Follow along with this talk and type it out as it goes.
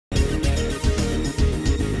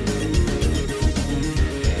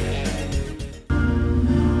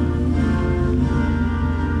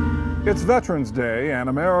It's Veterans Day, and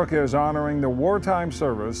America is honoring the wartime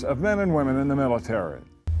service of men and women in the military.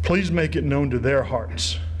 Please make it known to their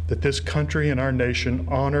hearts that this country and our nation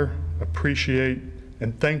honor, appreciate,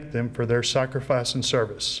 and thank them for their sacrifice and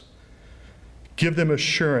service. Give them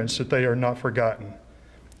assurance that they are not forgotten,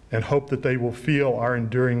 and hope that they will feel our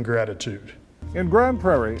enduring gratitude. In Grand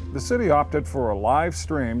Prairie, the city opted for a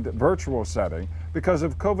live-streamed virtual setting because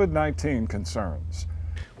of COVID-19 concerns.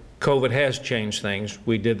 COVID has changed things.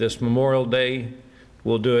 We did this Memorial Day.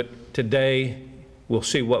 We'll do it today. We'll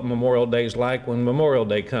see what Memorial Day is like when Memorial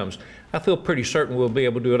Day comes. I feel pretty certain we'll be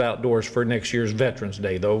able to do it outdoors for next year's Veterans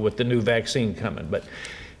Day, though, with the new vaccine coming. But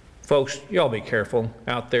folks, y'all be careful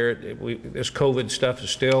out there. This COVID stuff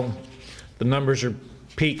is still, the numbers are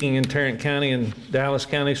peaking in Tarrant County and Dallas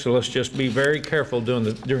County, so let's just be very careful during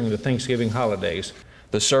the Thanksgiving holidays.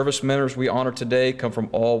 The service members we honor today come from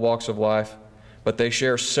all walks of life, but they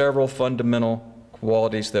share several fundamental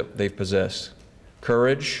qualities that they possess: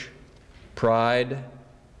 courage, pride,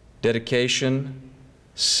 dedication,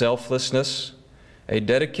 selflessness, a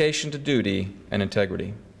dedication to duty, and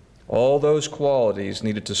integrity. All those qualities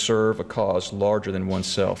needed to serve a cause larger than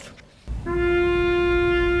oneself.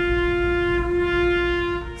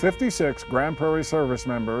 56 Grand Prairie service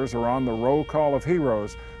members are on the roll call of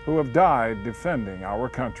heroes who have died defending our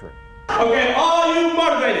country. Okay, are you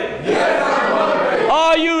motivated? Yes, I'm motivated.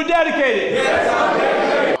 Are you dedicated? Yes, I'm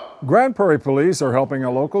dedicated. Grand Prairie Police are helping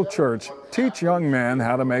a local church teach young men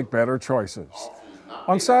how to make better choices.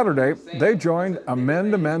 On Saturday, they joined a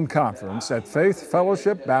men-to-men conference at Faith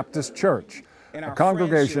Fellowship Baptist Church, a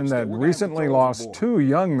congregation that recently lost 2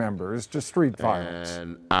 young members to street violence.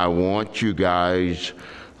 And I want you guys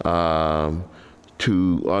to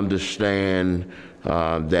understand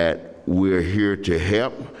that we're here to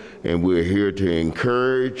help, and we're here to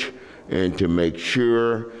encourage and to make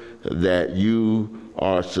sure that you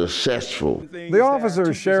are successful. The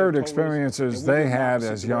officers shared experiences they had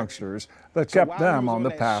as youngsters that kept them on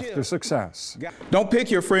the path to success. Don't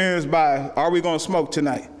pick your friends by, are we going to smoke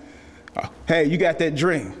tonight? Hey, you got that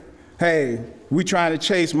dream. Hey, we trying to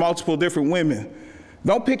chase multiple different women.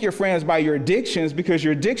 Don't pick your friends by your addictions, because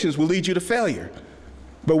your addictions will lead you to failure.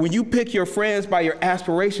 But when you pick your friends by your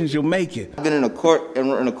aspirations, you'll make it. I've been in a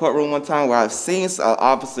courtroom one time where I've seen an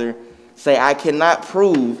officer say, I cannot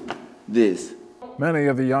prove this. Many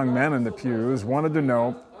of the young men in the pews wanted to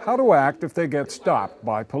know how to act if they get stopped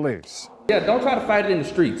by police. Yeah, don't try to fight it in the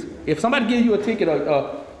streets. If somebody gives you a ticket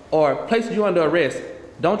or places you under arrest,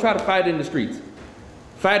 don't try to fight it in the streets.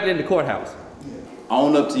 Fight it in the courthouse.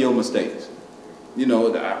 Own up to your mistakes. You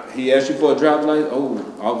know, he asked you for a driver's license.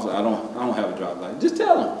 Oh, officer, I don't have a driver's license. Just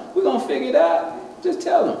tell him. We're gonna figure it out. Just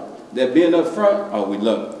tell him. That being up front, oh, we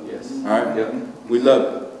love it. Yes. All right. Yep. We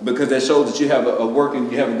love it because that shows that you have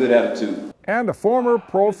you have a good attitude. And a former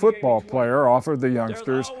pro football player offered the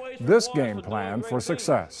youngsters this game plan for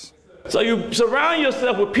success. So you surround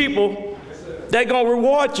yourself with people that gonna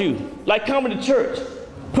reward you, like coming to church,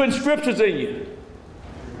 putting scriptures in you,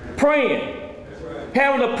 praying,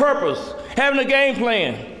 having a purpose, having a game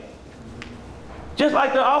plan. Just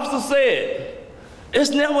like the officer said, it's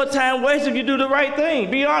never a time wasted if you do the right thing,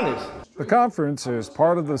 be honest. The conference is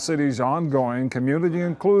part of the city's ongoing community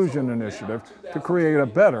inclusion initiative to create a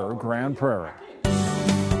better Grand Prairie.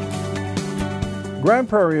 Grand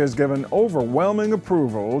Prairie has given overwhelming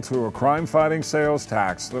approval to a crime-fighting sales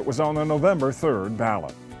tax that was on the November 3rd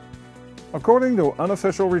ballot. According to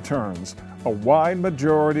unofficial returns, a wide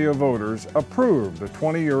majority of voters approved the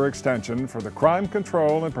 20-year extension for the Crime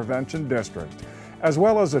Control and Prevention District, as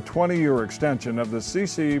well as a 20-year extension of the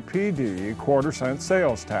CCPD quarter-cent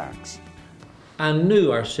sales tax. I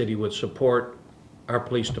knew our city would support our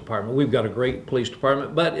police department. We've got a great police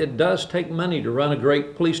department, but it does take money to run a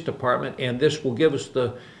great police department, and this will give us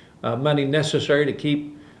the money necessary to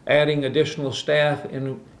keep adding additional staff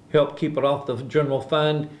and help keep it off the general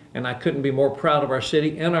fund. And I couldn't be more proud of our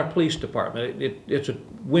city and our police department. It's a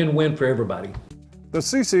win-win for everybody. The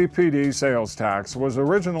CCPD sales tax was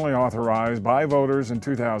originally authorized by voters in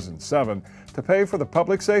 2007 to pay for the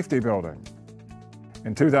public safety building.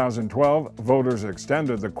 In 2012, voters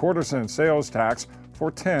extended the quarter-cent sales tax for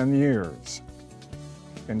 10 years.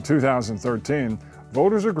 In 2013,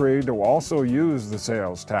 voters agreed to also use the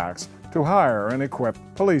sales tax to hire and equip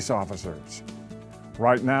police officers.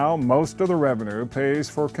 Right now, most of the revenue pays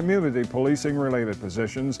for community policing-related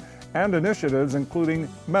positions and initiatives including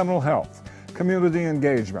mental health, community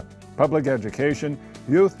engagement, public education,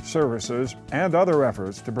 youth services, and other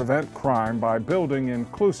efforts to prevent crime by building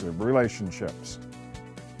inclusive relationships.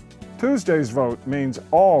 Tuesday's vote means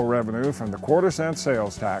all revenue from the quarter-cent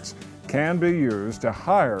sales tax can be used to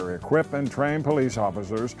hire, equip, and train police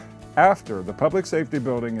officers after the public safety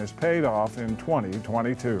building is paid off in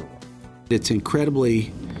 2022. It's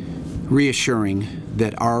incredibly reassuring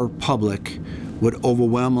that our public would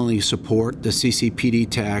overwhelmingly support the CCPD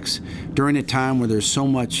tax during a time where there's so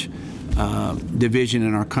much division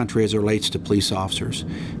in our country as it relates to police officers.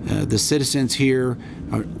 The citizens here,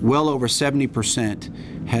 well over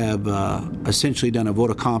 70%, have essentially done a vote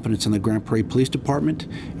of confidence in the Grand Prairie Police Department.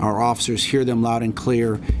 Our officers hear them loud and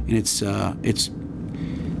clear, and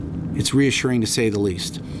it's reassuring to say the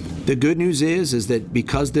least. The good news is that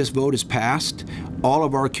because this vote is passed, all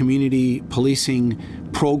of our community policing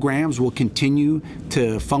programs will continue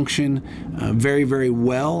to function very, very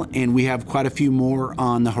well, and we have quite a few more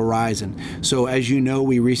on the horizon. So as you know,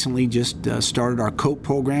 we recently just started our COPE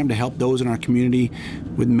program to help those in our community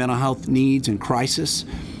with mental health needs and crisis.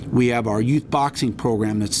 We have our youth boxing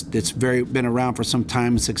program that's been around for some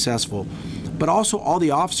time and successful. But also all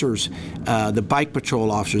the officers, the bike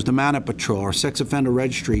patrol officers, the mounted patrol, our sex offender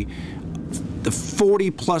registry, the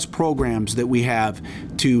 40-plus programs that we have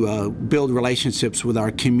to build relationships with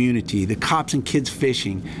our community, the Cops and Kids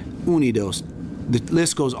Fishing, Unidos, the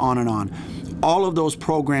list goes on and on. All of those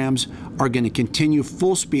programs are going to continue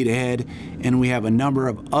full speed ahead, and we have a number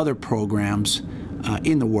of other programs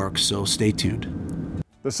in the works, so stay tuned.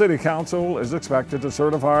 The City Council is expected to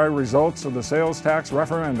certify results of the sales tax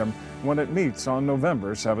referendum when it meets on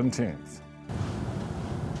November 17th.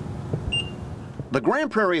 The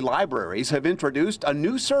Grand Prairie Libraries have introduced a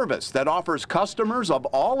new service that offers customers of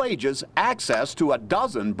all ages access to a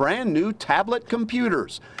dozen brand new tablet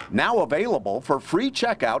computers, now available for free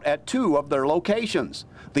checkout at 2 of their locations.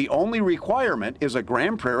 The only requirement is a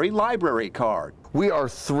Grand Prairie Library card. We are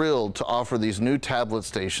thrilled to offer these new tablet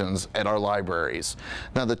stations at our libraries.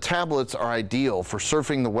 Now, the tablets are ideal for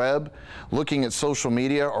surfing the web, looking at social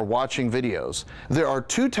media, or watching videos. There are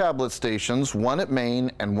 2 tablet stations, one at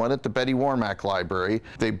Maine and one at the Betty Warmack Library.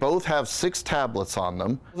 They both have 6 tablets on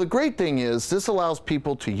them. The great thing is this allows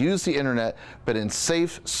people to use the internet, but in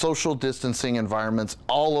safe social distancing environments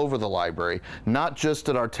all over the library, not just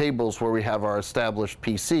at our tables where we have our established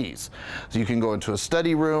PCs. So you can go into a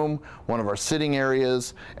study room, one of our sitting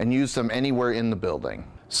areas, and use them anywhere in the building.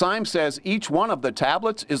 Syme says each one of the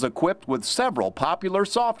tablets is equipped with several popular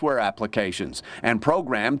software applications and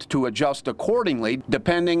programmed to adjust accordingly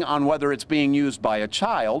depending on whether it's being used by a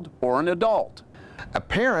child or an adult. A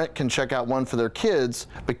parent can check out one for their kids,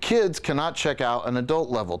 but kids cannot check out an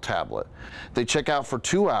adult-level tablet. They check out for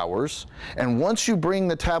 2 hours, and once you bring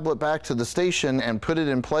the tablet back to the station and put it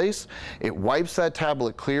in place, it wipes that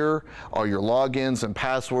tablet clear. All your logins and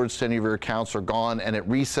passwords to any of your accounts are gone, and it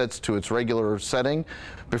resets to its regular setting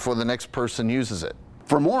before the next person uses it.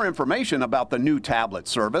 For more information about the new tablet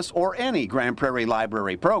service or any Grand Prairie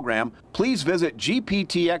Library program, please visit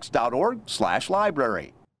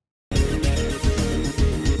gptx.org/library.